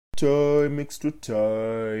extra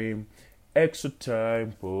time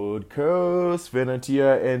podcast,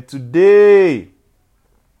 Venatia, and today,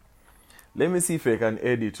 let me see if I can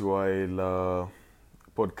edit while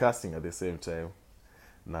podcasting at the same time.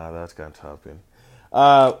 Nah, that can't happen.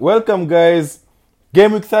 Welcome, guys.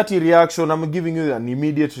 Game Week 30 reaction. I'm giving you an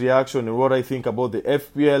immediate reaction on what I think about the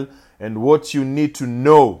FPL and what you need to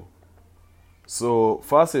know. So,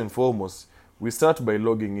 first and foremost, we start by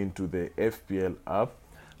logging into the FPL app.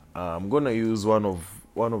 I'm gonna use one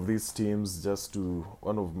of these teams,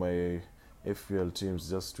 one of my FPL teams,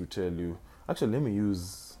 just to tell you. Actually, let me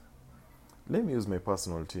use my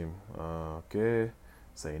personal team. Okay,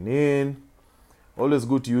 sign in. Always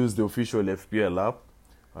good to use the official FPL app.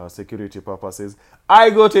 Security purposes. I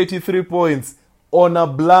got 83 points on a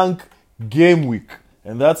blank game week,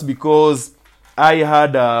 and that's because I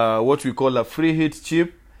had what we call a free hit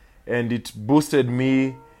chip, and it boosted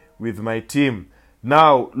me with my team.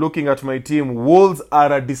 Now, looking at my team, Wolves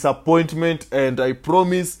are a disappointment, and I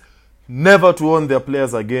promise never to own their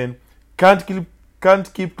players again. Can't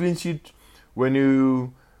keep clean sheet when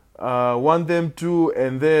you want them to,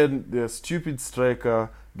 and then the stupid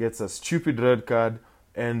striker gets a stupid red card,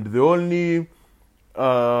 and the only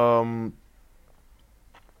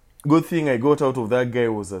good thing I got out of that guy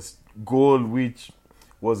was a goal which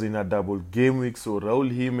was in a double game week. So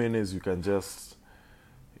Raul Jimenez, you can just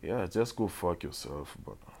go fuck yourself.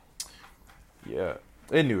 But yeah,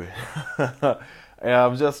 anyway,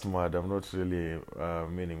 I'm just mad. I'm not really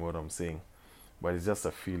meaning what I'm saying, but it's just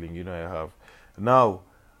a feeling, I have. Now,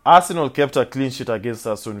 Arsenal kept a clean sheet against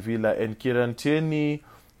Aston Villa, and Kieran Tierney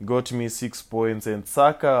got me 6 points, and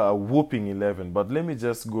Saka a whooping 11. But let me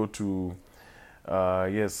just go to let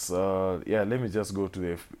me just go to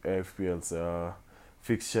the FPL's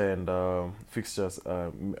fixture and fixtures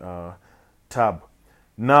tab.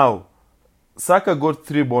 Now, Saka got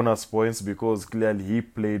 3 bonus points because clearly he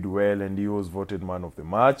played well and he was voted man of the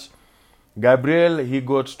match. Gabriel, he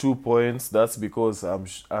got 2 points. That's because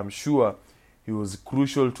I'm sure he was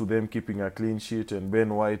crucial to them keeping a clean sheet, and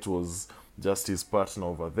Ben White was just his partner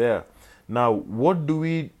over there. Now, what do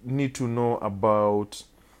we need to know about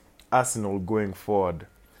Arsenal going forward?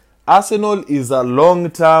 Arsenal is a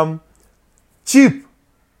long-term, cheap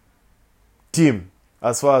team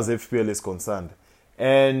as far as FPL is concerned.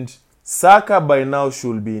 And Saka by now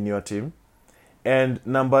should be in your team. And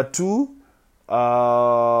number 2,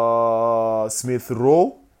 Smith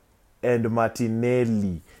Rowe and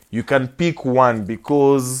Martinelli. You can pick one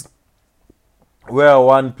because where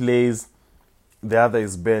one plays, the other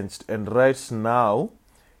is benched. And right now,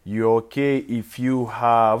 you're okay if you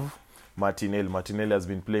have Martinelli. Martinelli has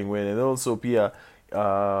been playing well. And also, Pia,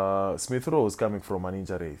 Smith Rowe is coming from an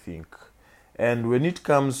injury, I think. And when it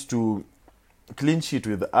comes to clean sheet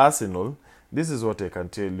with Arsenal, this is what I can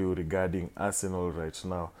tell you regarding Arsenal right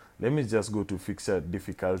now. Let me just go to fixture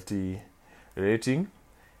difficulty rating.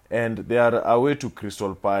 And they are away to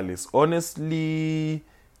Crystal Palace. Honestly,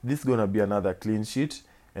 this is going to be another clean sheet.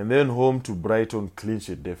 And then home to Brighton, clean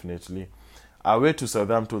sheet definitely. Away to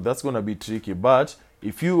Southampton, that's going to be tricky. But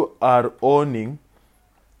if you are owning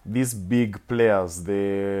these big players,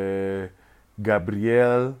 the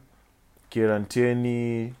Gabriel, Kieran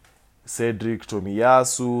Tierney, Cedric,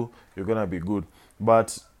 Tomiyasu, you're going to be good.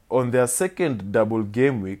 But on their second double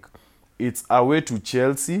game week, it's away to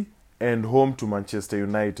Chelsea and home to Manchester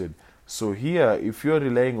United. So here, if you're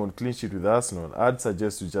relying on clean sheet with Arsenal, I'd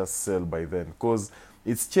suggest you just sell by then. Because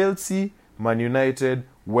it's Chelsea, Man United,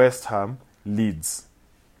 West Ham, Leeds.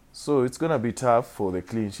 So it's going to be tough for the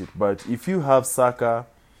clean sheet. But if you have Saka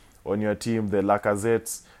on your team, the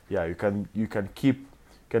Lacazettes, you can keep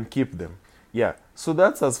them. Yeah, so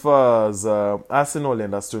that's as far as Arsenal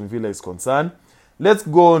and Aston Villa is concerned. Let's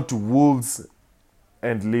go on to Wolves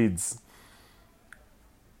and Leeds.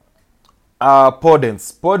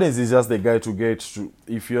 Podence is just the guy to get to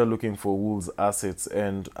if you're looking for Wolves assets,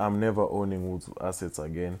 and I'm never owning Wolves assets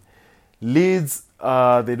again. Leeds,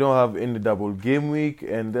 they don't have any double game week,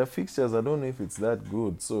 and their fixtures, I don't know if it's that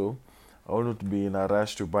good, so I will not be in a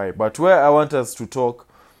rush to buy. But where I want us to talk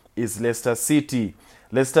is Leicester City.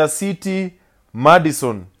 Leicester City,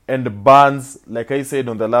 Maddison and Barnes, like I said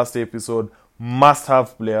on the last episode, must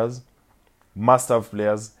have players,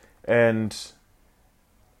 and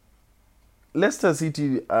Leicester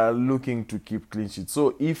City are looking to keep clean sheet.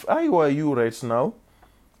 So if I were you right now,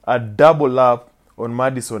 I'd double up on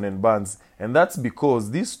Maddison and Barnes. And that's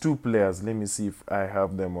because these two players, let me see if I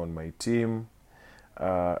have them on my team.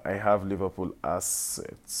 I have Liverpool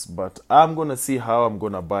assets. But I'm going to see how I'm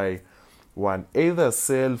going to buy one. Either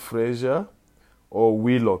sell Fraser or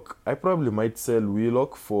Willock. I probably might sell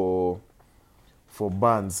Willock for for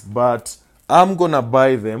Barnes, but I'm gonna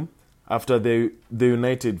buy them after the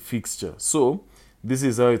United fixture. So this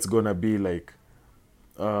is how it's gonna be like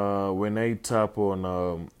when I tap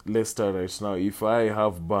on Leicester right now. If I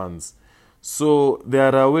have Barnes, so they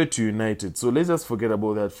are away to United. So let's just forget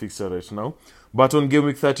about that fixture right now. But on game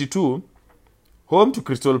week 32, home to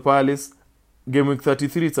Crystal Palace. Game week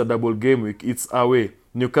 33, it's a double game week. It's away,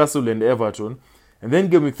 Newcastle and Everton. And then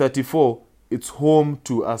game week 34, it's home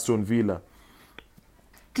to Aston Villa.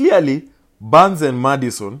 Clearly, Barnes and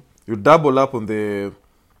Maddison, you double up on the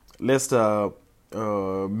Leicester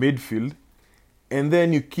midfield, and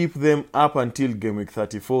then you keep them up until game week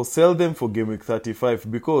 34. Sell them for game week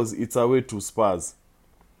 35 because it's away to Spurs.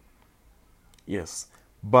 Yes.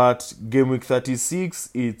 But game week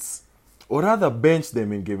 36, it's... Or rather, bench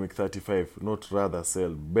them in game week 35. Not rather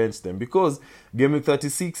sell. Bench them. Because game week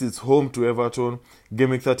 36 is home to Everton.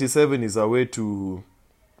 Game week 37 is away to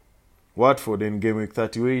Watford. And game week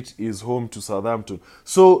 38 is home to Southampton.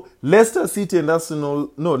 So, Leicester City and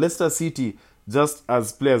Arsenal... No, Leicester City, just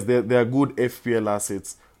as players, they're good FPL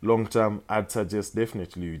assets. Long term, I'd suggest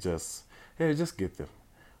definitely you just get them.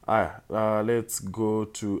 Let's go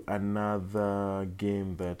to another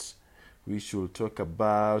game that we should talk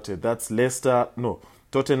about. That's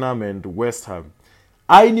Tottenham and West Ham.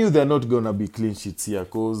 I knew they're not going to be clean sheets here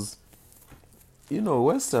because,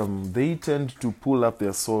 West Ham, they tend to pull up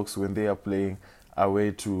their socks when they are playing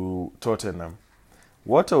away to Tottenham.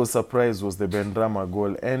 What I was surprised was the Benrahma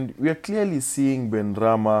goal. And we are clearly seeing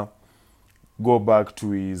Benrahma go back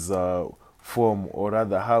to his form, or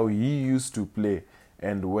rather how he used to play.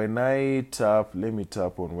 And when I let me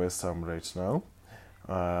tap on West Ham right now.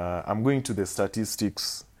 I'm going to the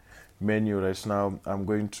statistics menu right now. I'm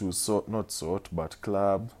going to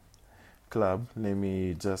club. Let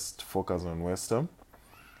me just focus on West Ham.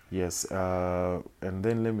 Yes, and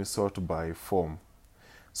then let me sort by form.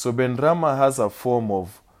 So Benrahma has a form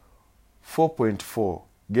of 4.4.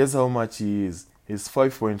 Guess how much he is? He's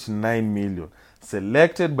 5.9 million.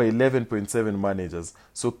 Selected by 11.7 managers.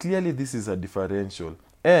 So clearly this is a differential.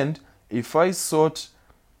 And if I sort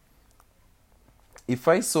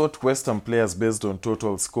West Ham players based on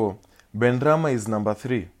total score, Benrahma is number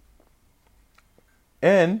 3.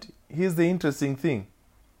 And here's the interesting thing.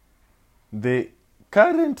 The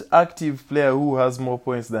current active player who has more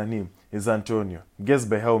points than him is Antonio. Guess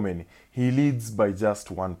by how many? He leads by just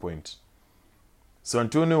 1 point. So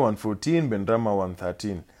Antonio 114, Benrahma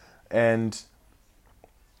 113. And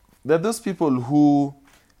there are those people who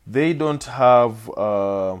they don't have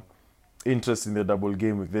interest in the double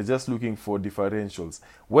game week. They're just looking for differentials.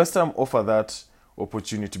 West Ham offer that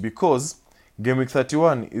opportunity because game week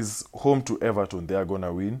 31 is home to Everton. They are going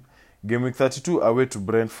to win. Game week 32 away to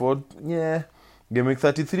Brentford. Yeah. Game week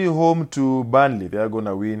 33 home to Burnley. They are going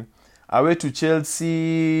to win. Away to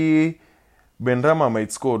Chelsea, Benrahma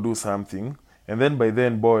might score, do something. And then by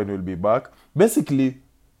then, Bowen will be back. Basically,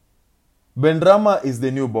 Benrahma is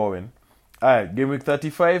the new Bowen. Game week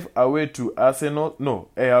 35 away to Arsenal.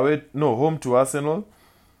 Home to Arsenal.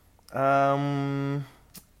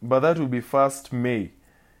 But that will be 1st May.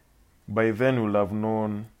 By then we'll have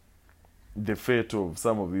known the fate of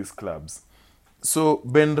some of these clubs. So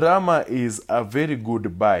Benrahma is a very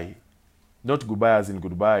good buy. Not goodbye as in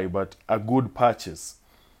goodbye, but a good purchase.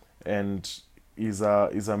 And is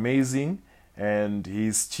amazing, and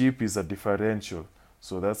he's cheap, is a differential.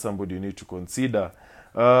 So that's somebody you need to consider.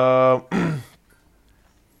 No.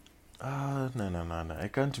 I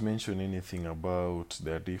can't mention anything about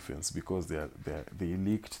their defense because they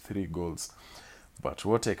leaked 3 goals. But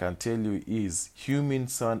what I can tell you is Heung-min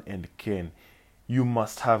Son and Kane, you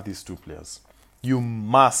must have these 2 players. You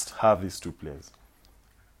must have these 2 players.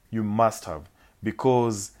 You must have,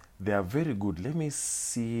 because they are very good. Let me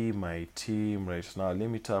see my team right now. Let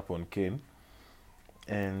me tap on Kane.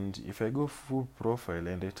 And if I go full profile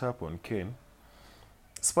and I tap on Kane,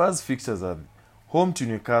 Spurs fixtures are home to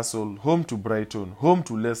Newcastle, home to Brighton, home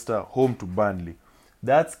to Leicester, home to Burnley.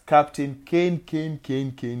 That's captain Kane.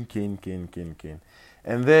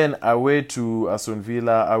 And then away to Aston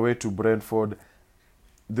Villa, away to Brentford.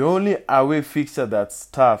 The only away fixture that's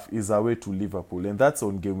tough is away to Liverpool, and that's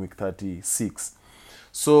on game week 36.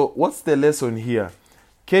 So what's the lesson here?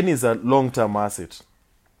 Kane is a long-term asset.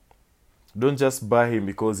 Don't just buy him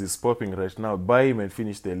because he's popping right now. Buy him and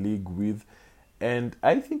finish the league with. And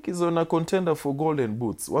I think he's on a contender for golden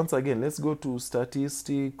boots. Once again, let's go to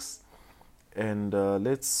statistics. And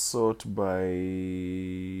let's sort by...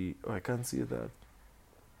 Oh, I can't see that.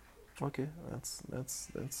 Okay, that's...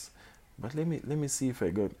 But let me see if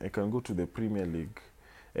I can go to the Premier League.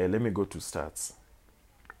 Let me go to stats.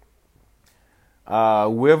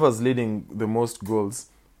 Whoever's leading the most goals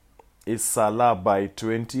is Salah by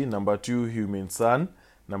 20. Number 2, Heung-min Son.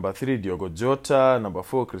 Number 3, Diogo Jota. Number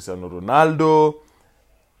 4, Cristiano Ronaldo.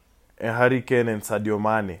 And Harry Kane and Sadio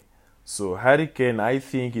Mane. So Harry Kane, I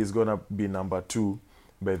think, is going to be number 2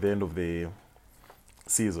 by the end of the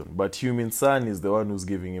season. But Heung-min Son is the one who's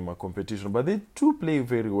giving him a competition. But they two play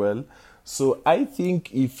very well. So I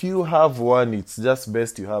think if you have one, it's just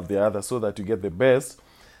best you have the other so that you get the best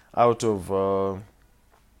out of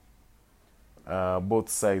both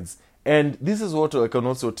sides. And this is what I can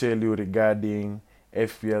also tell you regarding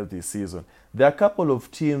FPL this season. There are a couple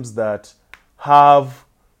of teams that have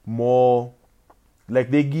more,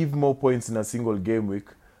 like they give more points in a single game week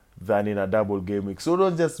than in a double game week. So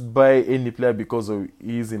don't just buy any player because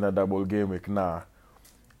he's in a double game week. Nah.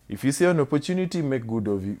 If you see an opportunity, make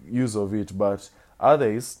good use of it. But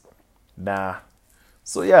others, nah.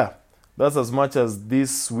 So yeah, that's as much as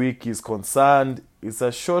this week is concerned. It's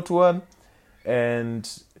a short one. And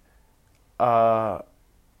by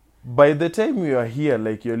the time you are here,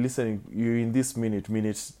 like you're listening, you're in this minute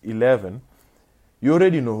 11, you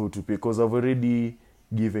already know who to pick because I've already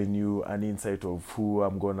given you an insight of who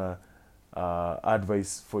I'm going to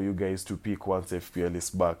advise for you guys to pick once FPL is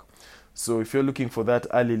back. So if you're looking for that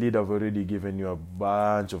early lead, I've already given you a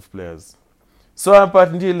bunch of players. So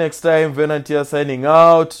until next time, Venantia signing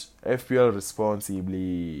out. FPL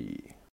responsibly.